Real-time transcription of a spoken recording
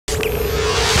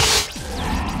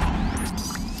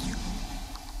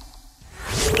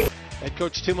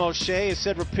Coach Tim O'Shea has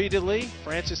said repeatedly,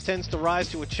 Francis tends to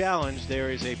rise to a challenge. There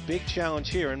is a big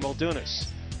challenge here in Muldonis.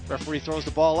 Referee throws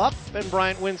the ball up, and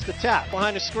Bryant wins the tap.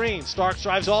 Behind the screen, Starks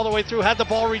drives all the way through, had the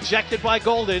ball rejected by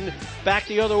Golden. Back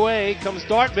the other way comes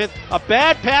Dartmouth. A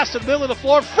bad pass to the middle of the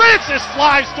floor. Francis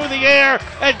flies through the air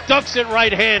and dunks it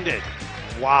right-handed.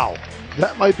 Wow.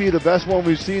 That might be the best one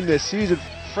we've seen this season.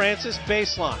 Francis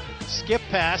baseline. Skip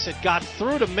pass, it got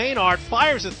through to Maynard,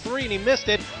 fires a three and he missed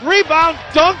it. Rebound,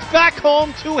 dunked back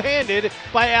home two-handed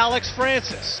by Alex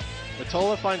Francis.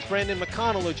 Matola finds Brandon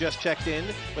McConnell, who just checked in.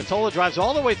 Matola drives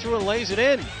all the way through and lays it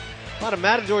in. A lot of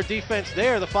Matador defense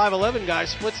there. The 5'11 guy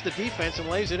splits the defense and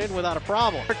lays it in without a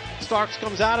problem. Starks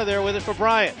comes out of there with it for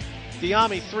Bryant.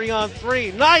 Diami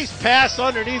 3-on-3. Nice pass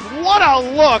underneath. What a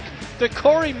look to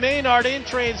Corey Maynard in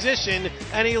transition,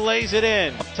 and he lays it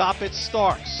in. Up top it's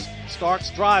Starks.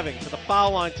 Starks driving to the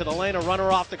foul line, to the lane, a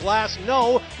runner off the glass.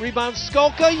 No. Rebound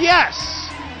Skoka, yes!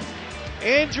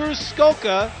 Andrew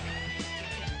Skoka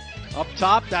up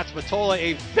top, that's Matola,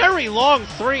 a very long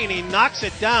three, and he knocks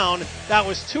it down. That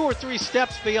was 2 or 3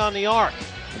 steps beyond the arc.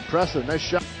 Impressive, nice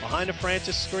shot. Behind the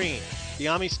Francis screen,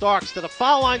 Diami Starks to the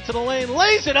foul line, to the lane,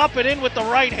 lays it up and in with the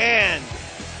right hand.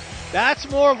 That's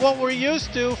more of what we're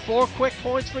used to. 4 quick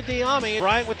points for Diami.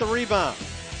 Bryant with the rebound.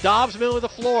 Dobbs middle of the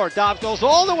floor. Dobbs goes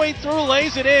all the way through,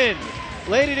 lays it in.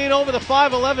 Laid it in over the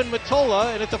 5'11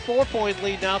 Matola, and it's a 4-point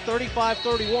lead now,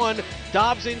 35-31.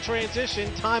 Dobbs in transition,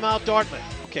 timeout Dartmouth.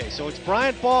 Okay, so it's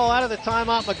Bryant ball out of the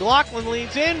timeout. McLaughlin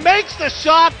leans in, makes the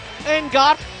shot, and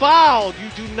got fouled.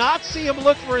 You do not see him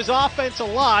look for his offense a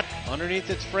lot. Underneath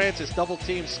it's Francis, double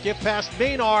team, skip past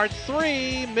Maynard,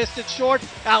 3, missed it short.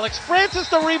 Alex Francis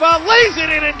the rebound, lays it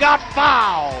in and got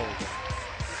fouled.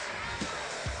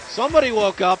 Somebody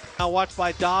woke up. Now watched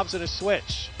by Dobbs in a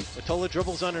switch. Matola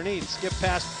dribbles underneath, skip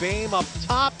past Bame up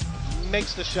top,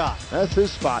 makes the shot. That's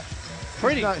his spot.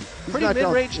 Pretty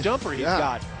mid-range jumper he's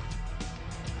got.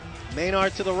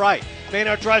 Maynard to the right.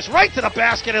 Maynard drives right to the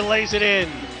basket and lays it in.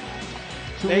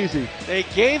 Too easy. They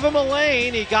gave him a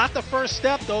lane. He got the first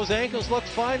step. Those ankles looked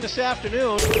fine this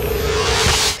afternoon.